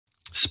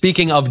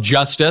Speaking of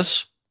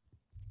justice,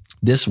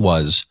 this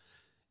was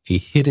a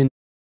hidden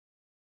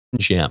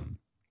gem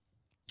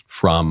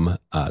from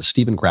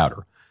Stephen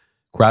Crowder.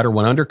 Crowder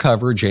went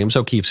undercover, James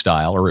O'Keefe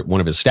style, or one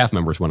of his staff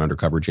members went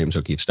undercover, James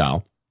O'Keefe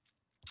style,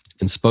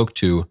 and spoke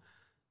to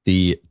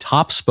the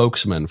top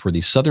spokesman for the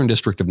Southern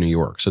District of New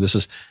York. So this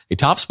is a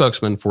top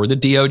spokesman for the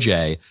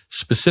DOJ,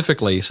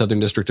 specifically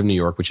Southern District of New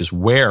York, which is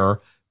where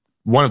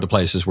one of the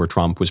places where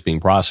Trump was being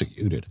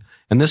prosecuted.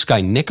 And this guy,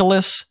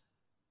 Nicholas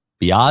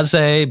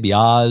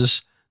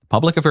Biaz,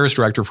 public affairs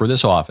director for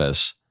this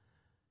office,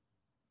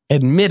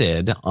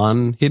 admitted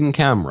on hidden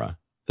camera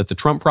that the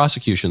Trump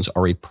prosecutions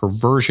are a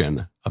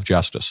perversion of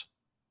justice.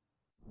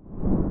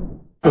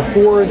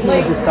 Before he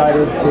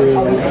decided to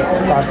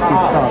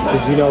prosecute Trump,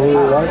 did you know who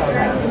it was?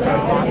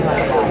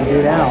 You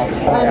do now.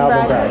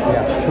 Alvin Bragg,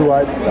 yeah, who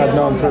I've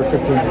known for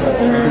 15 years.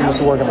 He used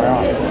to work in my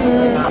office.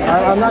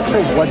 I'm not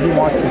sure what he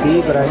wants to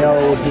be, but I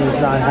know he's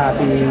not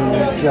happy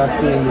just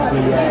being the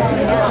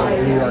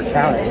DA of New York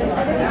County.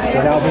 So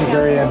Alvin's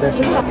very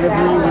ambitious.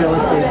 Every real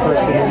estate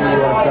person in New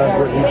York does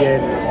what he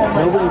did.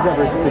 Nobody's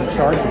ever been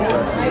charged with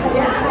this.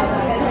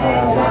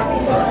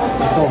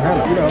 Until him,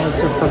 it's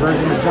a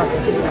perversion of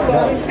justice.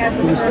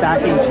 He was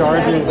stacking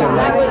charges and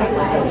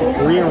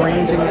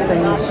rearranging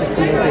things just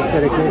to make it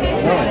fit a case.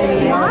 No, to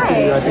be honest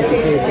with you, I think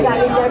the case is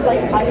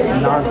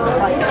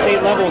nonsense.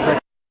 State levels are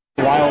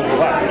wild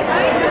west.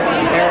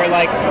 They're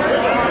like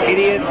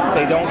idiots.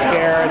 They don't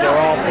care. They're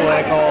all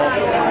political.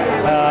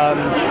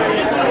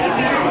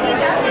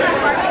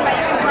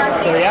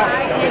 So yeah,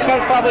 this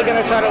guy's probably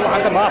going to try to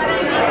lock him up,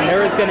 and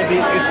it's going to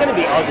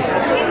be ugly.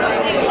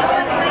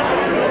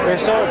 They're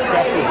so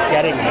obsessed with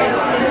getting him.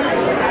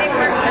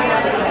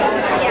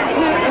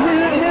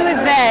 Who is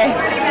they?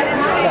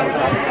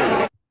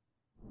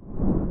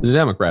 The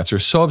Democrats are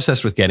so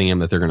obsessed with getting him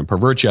that they're going to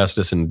pervert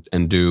justice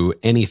and do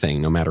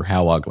anything, no matter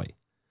how ugly.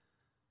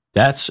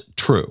 That's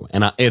true.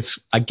 And I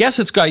guess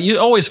you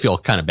always feel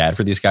kind of bad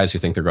for these guys who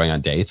think they're going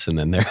on dates and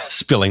then they're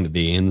spilling the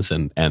beans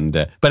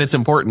but it's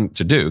important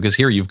to do, because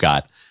here you've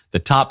got the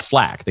top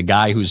flack, the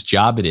guy whose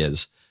job it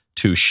is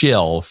to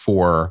shill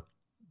for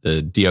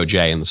the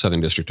DOJ in the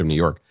Southern District of New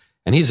York.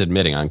 And he's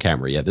admitting on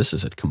camera, yeah, this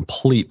is a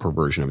complete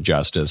perversion of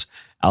justice.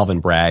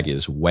 Alvin Bragg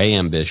is way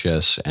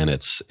ambitious and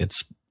it's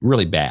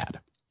really bad.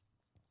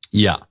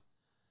 Yeah.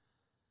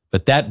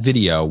 But that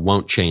video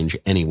won't change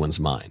anyone's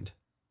mind.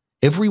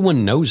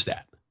 Everyone knows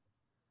that.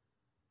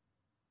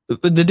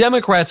 The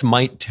Democrats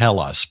might tell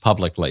us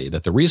publicly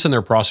that the reason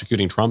they're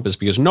prosecuting Trump is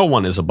because no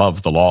one is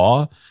above the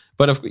law.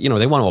 But if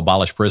they want to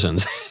abolish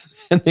prisons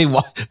and they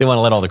want to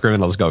let all the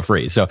criminals go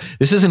free. So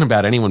this isn't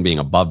about anyone being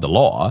above the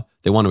law.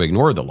 They want to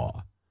ignore the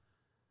law.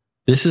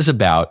 This is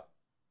about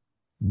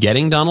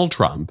getting Donald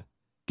Trump,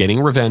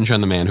 getting revenge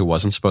on the man who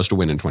wasn't supposed to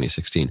win in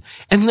 2016.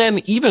 And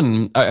then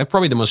even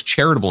probably the most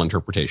charitable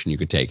interpretation you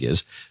could take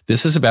is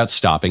this is about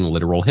stopping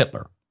literal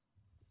Hitler.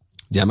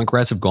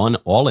 Democrats have gone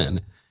all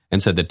in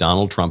and said that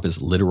Donald Trump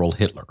is literal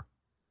Hitler.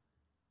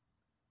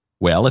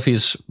 Well, if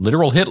he's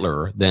literal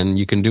Hitler, then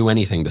you can do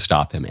anything to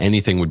stop him.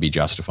 Anything would be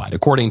justified,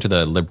 according to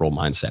the liberal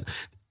mindset.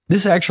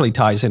 This actually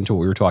ties into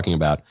what we were talking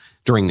about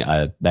during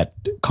that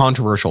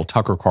controversial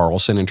Tucker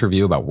Carlson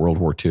interview about World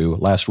War II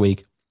last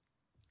week,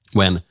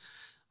 when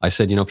I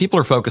said, people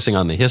are focusing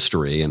on the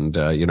history. And,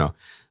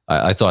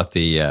 I thought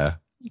the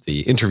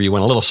interview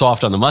went a little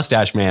soft on the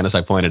mustache man, as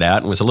I pointed out,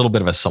 and was a little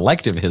bit of a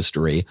selective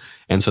history.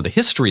 And so the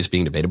history is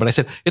being debated. But I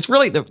said, it's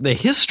really the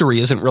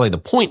history isn't really the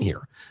point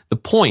here. The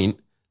point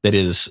that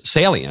is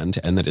salient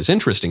and that is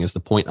interesting is the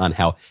point on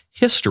how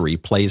history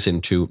plays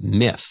into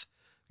myth.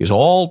 Because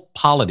all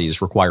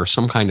polities require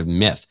some kind of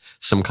myth,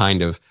 some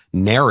kind of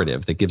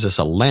narrative that gives us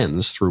a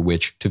lens through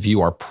which to view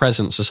our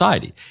present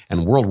society.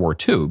 And World War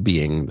II,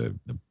 being the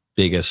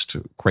biggest,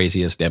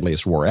 craziest,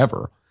 deadliest war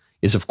ever,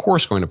 is of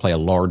course going to play a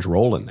large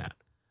role in that,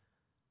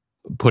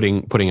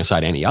 putting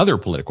aside any other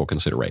political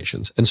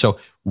considerations. And so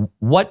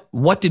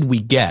what did we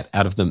get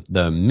out of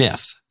the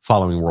myth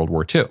following World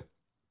War II?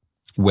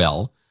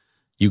 Well,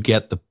 you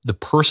get the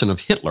person of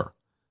Hitler,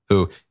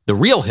 who the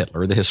real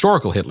Hitler, the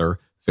historical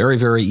Hitler, very,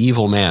 very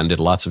evil man, did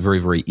lots of very,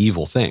 very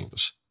evil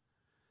things.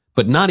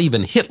 But not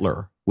even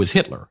Hitler was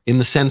Hitler, in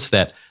the sense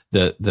that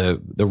the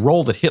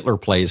role that Hitler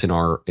plays in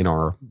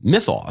our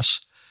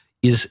mythos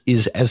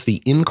is as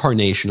the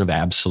incarnation of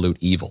absolute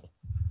evil.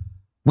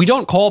 We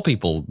don't call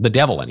people the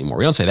devil anymore.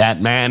 We don't say,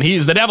 that man,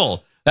 he's the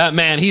devil. That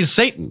man, he's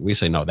Satan. We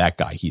say, no, that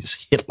guy,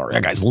 he's Hitler.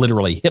 That guy's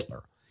literally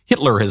Hitler.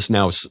 Hitler has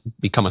now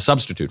become a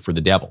substitute for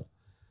the devil.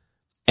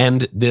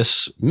 And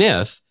this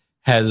myth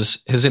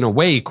has in a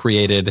way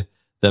created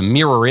the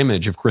mirror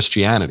image of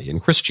Christianity. In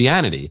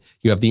Christianity,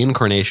 you have the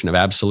incarnation of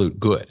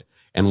absolute good.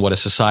 And what a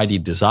society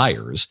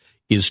desires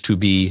is to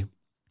be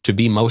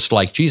most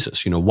like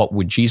Jesus. What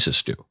would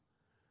Jesus do?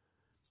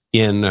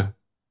 In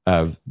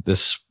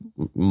this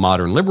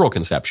modern liberal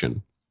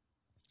conception,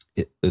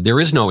 there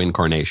is no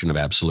incarnation of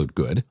absolute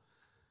good.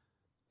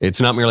 It's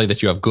not merely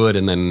that you have good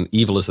and then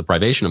evil is the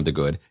privation of the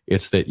good.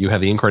 It's that you have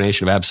the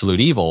incarnation of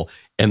absolute evil,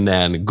 and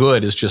then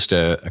good is just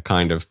a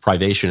kind of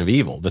privation of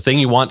evil. The thing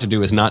you want to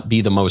do is not be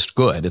the most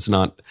good. It's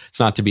not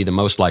to be the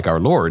most like our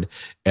Lord.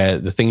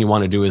 The thing you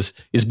want to do is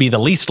be the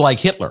least like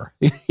Hitler.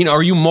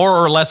 Are you more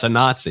or less a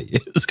Nazi?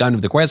 It's kind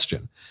of the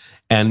question.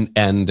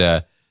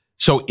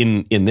 So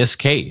in this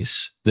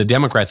case, the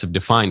Democrats have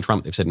defined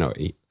Trump. They've said, no,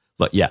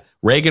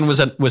 Reagan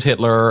was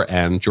Hitler,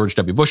 and George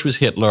W. Bush was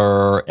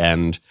Hitler,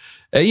 and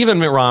even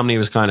Mitt Romney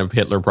was kind of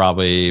Hitler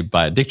probably,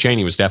 but Dick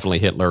Cheney was definitely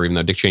Hitler, even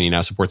though Dick Cheney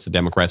now supports the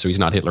Democrats, so he's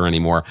not Hitler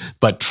anymore.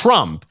 But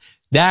Trump,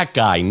 that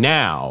guy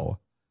now,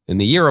 in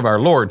the year of our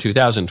Lord,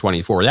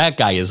 2024, that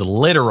guy is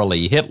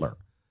literally Hitler.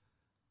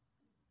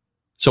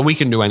 So we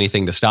can do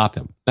anything to stop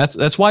him.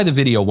 That's why the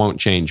video won't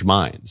change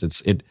minds.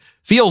 It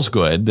feels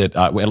good that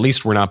at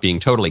least we're not being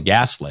totally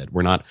gaslit.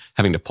 We're not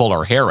having to pull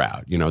our hair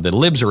out. The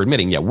libs are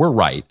admitting, yeah, we're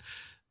right.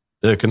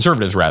 The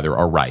conservatives, rather,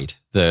 are right.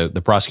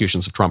 The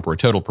prosecutions of Trump were a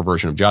total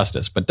perversion of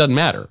justice, but it doesn't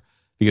matter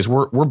because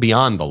we're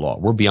beyond the law.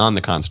 We're beyond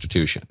the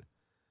Constitution.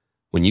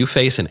 When you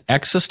face an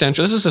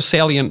existential, this is a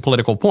salient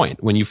political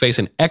point. When you face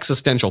an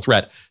existential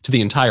threat to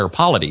the entire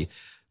polity,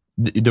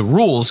 the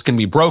rules can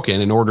be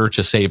broken in order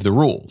to save the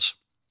rules.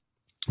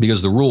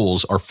 Because the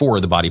rules are for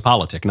the body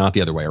politic, not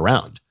the other way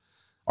around.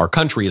 Our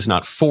country is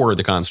not for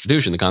the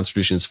Constitution. The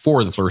Constitution is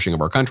for the flourishing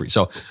of our country.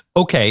 So,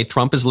 okay,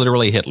 Trump is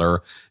literally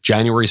Hitler.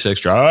 January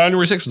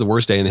 6th was the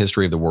worst day in the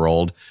history of the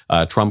world.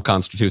 Trump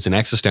constitutes an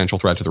existential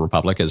threat to the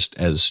Republic,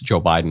 as Joe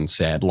Biden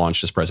said,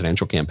 launched his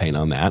presidential campaign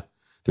on that.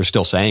 They're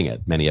still saying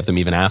it, many of them,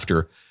 even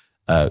after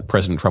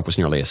President Trump was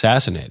nearly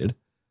assassinated.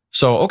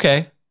 So,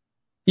 okay,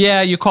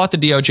 yeah, you caught the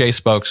DOJ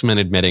spokesman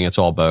admitting it's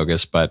all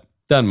bogus, but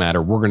doesn't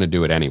matter. We're going to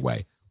do it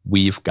anyway.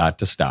 We've got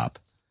to stop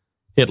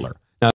Hitler.